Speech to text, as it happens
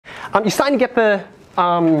You're starting to get the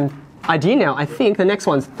idea now. I think the next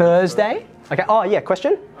one's Thursday. Okay. Oh yeah.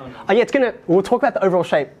 Question? Oh yeah. We'll talk about the overall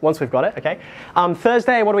shape once we've got it. Okay.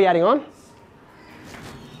 Thursday. What are we adding on?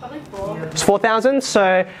 Probably 4. It's 4,000.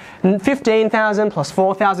 So 15,000 plus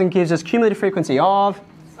 4,000 gives us cumulative frequency of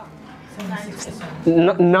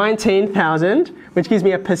 19,000, which gives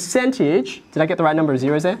me a percentage. Did I get the right number of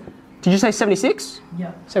zeros there? Did you say 76?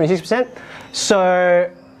 Yeah. 76%. So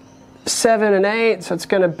 7 and 8. So it's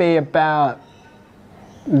going to be about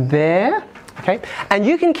there. Okay. And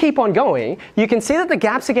you can keep on going. You can see that the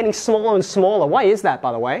gaps are getting smaller and smaller. Why is that,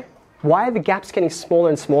 by the way? Why are the gaps getting smaller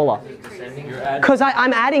and smaller? Because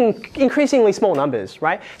I'm adding increasingly small numbers,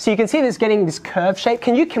 right? So you can see this getting this curve shape.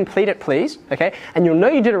 Can you complete it, please? Okay, and you'll know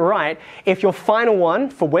you did it right if your final one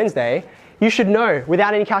for Wednesday, you should know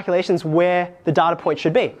without any calculations where the data point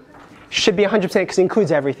should be. Should be 100% because it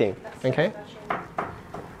includes everything. Okay.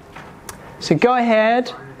 So go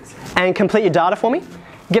ahead and complete your data for me.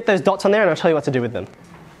 Get those dots on there, and I'll tell you what to do with them.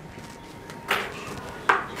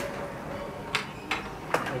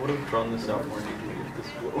 I would have drawn this out more neatly if this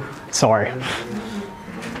were. Sorry. I'm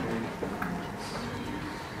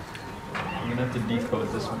gonna have to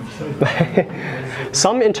decode this one.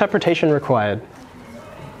 Some interpretation required.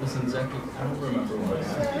 Listen, Zach, I don't remember what I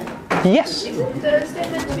said. Yes. Thursday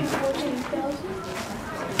meant to be 14,000.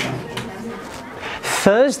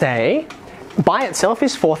 Thursday by itself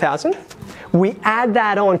is 4,000. We add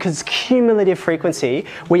that on because it's cumulative frequency.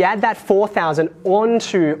 We add that 4,000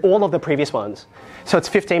 onto all of the previous ones. So it's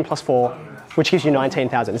 15 plus 4, which gives you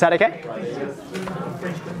 19,000. Is that okay?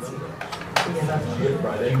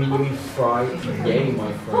 You mean Friday,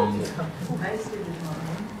 my friend?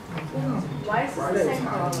 Why is this the same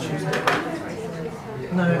problem?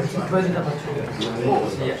 No, where did that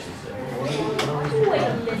Wait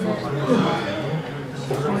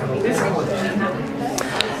a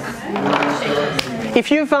minute.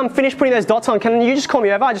 If you've finished putting those dots on, can you just call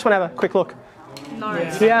me over? I just want to have a quick look. No.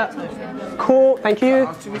 Yeah. Cool, thank you.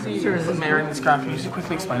 Too easier as a mayor in this graph. Can you just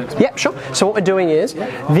quickly explain it to me? Yeah, sure. So what we're doing is,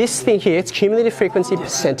 this thing here, it's cumulative frequency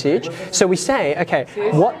percentage. So we say, okay,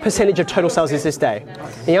 what percentage of total sales is this day?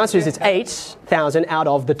 And the answer is it's 8,000 out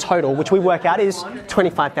of the total, which we work out is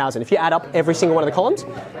 25,000. If you add up every single one of the columns,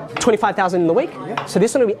 25,000 in the week. So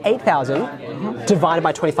this one will be 8,000 divided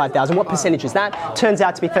by 25,000. What percentage is that? Turns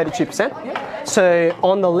out to be 32%. So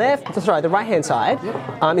on the the right-hand side,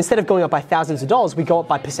 instead of going up by thousands of dollars, we go up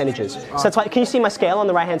by percentages. So it's like, can you see my scale on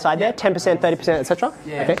the right-hand side there? 10%, 30%, etc.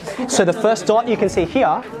 Okay. So the first dot you can see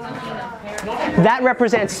here, that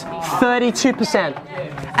represents 32%.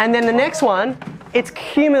 And then the next one, it's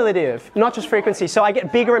cumulative, not just frequency. So I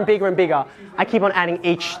get bigger and bigger and bigger. I keep on adding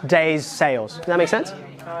each day's sales. Does that make sense?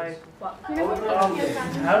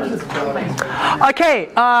 Okay.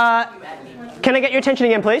 Can I get your attention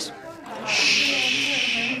again, please?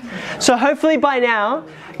 Shh. So hopefully by now,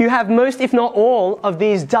 you have most, if not all, of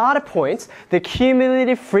these data points, the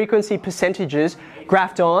cumulative frequency percentages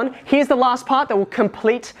graphed on. Here's the last part that will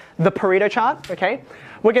complete the Pareto chart, okay?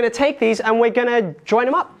 We're going to take these and we're going to join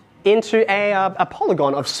them up into a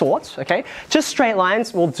polygon of sorts, okay? Just straight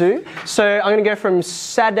lines will do. So I'm going to go from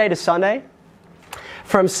Saturday to Sunday,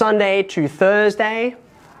 from Sunday to Thursday,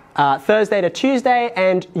 Thursday to Tuesday,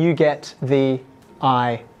 and you get the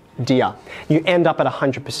idea. You end up at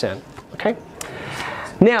 100%, okay?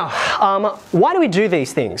 Now, why do we do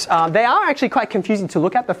these things? They are actually quite confusing to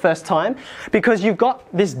look at the first time because you've got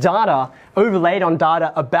this data overlaid on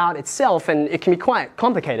data about itself, and it can be quite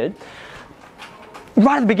complicated.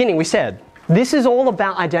 Right at the beginning we said, this is all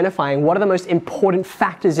about identifying what are the most important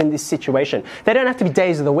factors in this situation. They don't have to be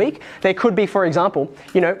days of the week. They could be, for example,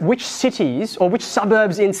 which cities or which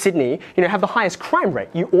suburbs in Sydney, have the highest crime rate.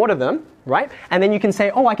 You order them, right? And then you can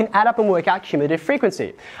say, oh, I can add up and work out cumulative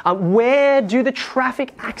frequency. Where do the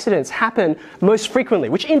traffic accidents happen most frequently?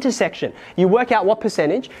 Which intersection? You work out what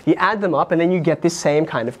percentage, you add them up, and then you get this same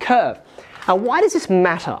kind of curve. Why does this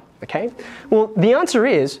matter? Okay. Well, the answer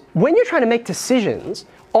is, when you're trying to make decisions,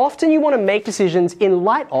 often you want to make decisions in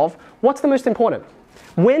light of what's the most important.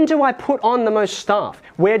 When do I put on the most staff?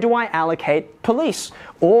 Where do I allocate police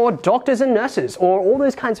or doctors and nurses or all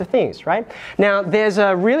those kinds of things, right? Now, there's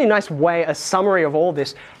a really nice way, a summary of all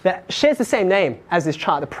this that shares the same name as this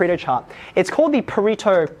chart, the Pareto chart. It's called the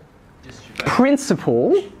Pareto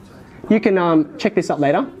Principle. You can check this up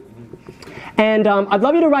later. And I'd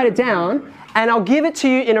love you to write it down, and I'll give it to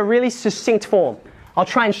you in a really succinct form. I'll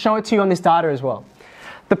try and show it to you on this data as well.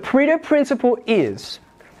 The Pareto Principle is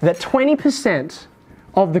that 20%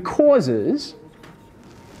 of the causes,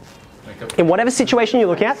 in whatever situation you're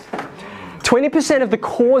looking at, 20% of the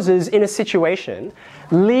causes in a situation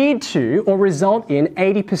lead to or result in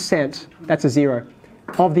 80%, that's a zero,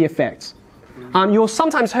 of the effects. You'll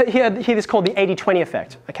sometimes hear this called the 80-20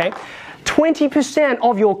 effect, okay? 20%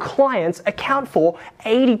 of your clients account for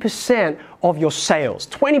 80% of your sales.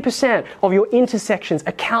 20% of your intersections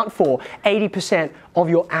account for 80% of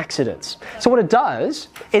your accidents. So what it does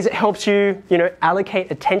is it helps you,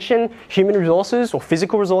 allocate attention, human resources or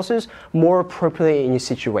physical resources more appropriately in your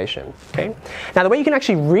situation, okay? Now the way you can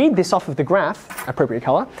actually read this off of the graph, appropriate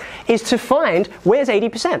color, is to find where's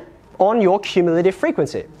 80%. On your cumulative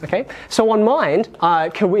frequency, okay? So on mine,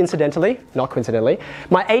 not coincidentally,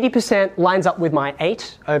 my 80% lines up with my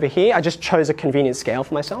 8 over here. I just chose a convenient scale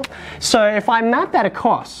for myself. So if I map that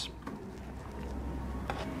across,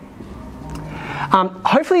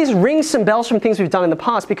 hopefully this rings some bells from things we've done in the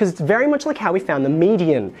past, because it's very much like how we found the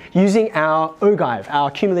median using our ogive, our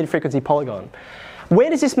cumulative frequency polygon. Where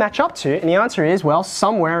does this match up to? And the answer is, well,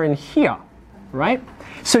 somewhere in here, right?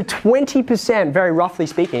 So 20%, very roughly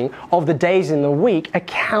speaking, of the days in the week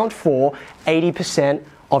account for 80%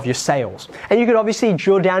 of your sales. And you could obviously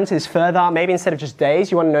drill down into this further. Maybe instead of just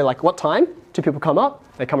days, you want to know like what time do people come up?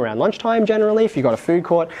 They come around lunchtime generally if you've got a food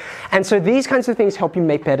court. And so these kinds of things help you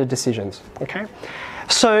make better decisions, okay?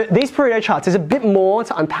 So these Pareto charts, there's a bit more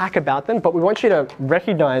to unpack about them, but we want you to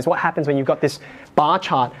recognize what happens when you've got this bar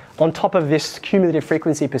chart on top of this cumulative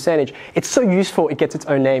frequency percentage. It's so useful it gets its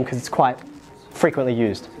own name because it's quite frequently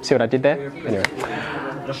used. See what I did there? Anyway.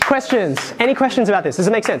 Questions? Any questions about this? Does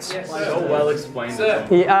it make sense? Yes, so well explained.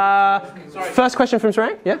 First question from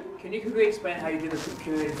Sarang? Yeah? Can you quickly explain how you do the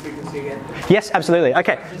cumulative frequency again? Yes, absolutely.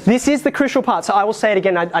 Okay, this is the crucial part, so I will say it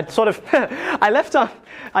again. I sort of,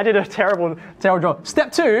 I did a terrible job.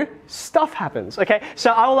 Step 2, stuff happens, okay?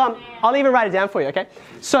 So I'll even write it down for you, okay?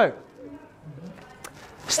 So,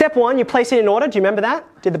 step 1, you place it in order. Do you remember that?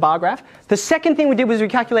 Did the bar graph. The second thing we did was we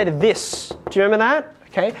calculated this. Do you remember that?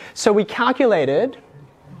 Okay, so we calculated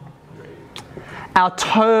our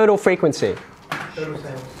total frequency.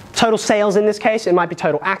 Total sales in this case. It might be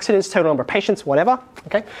total accidents, total number of patients, whatever.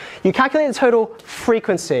 Okay, you calculate the total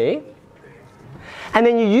frequency, and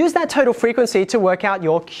then you use that total frequency to work out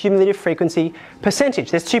your cumulative frequency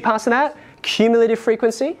percentage. There's 2 parts of that: cumulative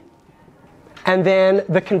frequency, and then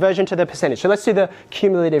the conversion to the percentage. So let's do the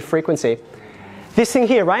cumulative frequency. This thing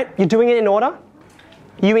here, right? You're doing it in order.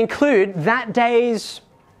 You include that day's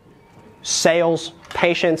sales,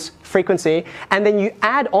 patients, frequency, and then you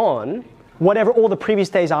add on whatever all the previous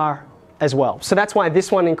days are as well. So that's why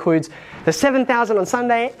this one includes the 7,000 on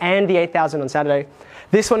Sunday and the 8,000 on Saturday.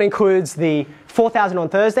 This one includes the 4,000 on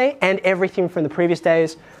Thursday and everything from the previous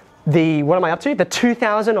days. What am I up to? The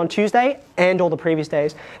 2,000 on Tuesday and all the previous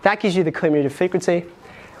days. That gives you the cumulative frequency.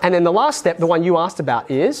 And then the last step, the one you asked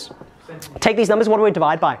about, is take these numbers. What do we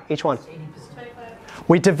divide by, each one?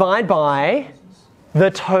 We divide by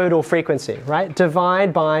the total frequency, right?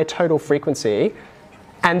 Divide by total frequency,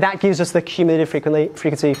 and that gives us the cumulative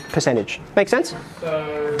frequency percentage. Make sense?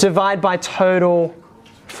 So divide by total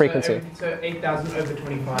frequency. So 8,000 over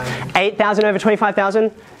 25. 8,000 over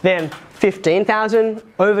 25,000, then 15,000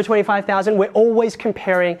 over 25,000. We're always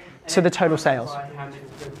comparing to the total sales.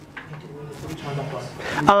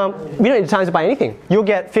 We don't need to times it by anything. You'll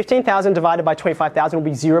get 15,000 divided by 25,000 will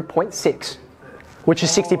be 0.6, which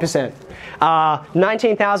is 60%.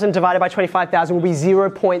 19,000 divided by 25,000 will be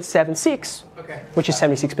 0.76, which is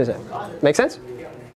 76%. Make sense?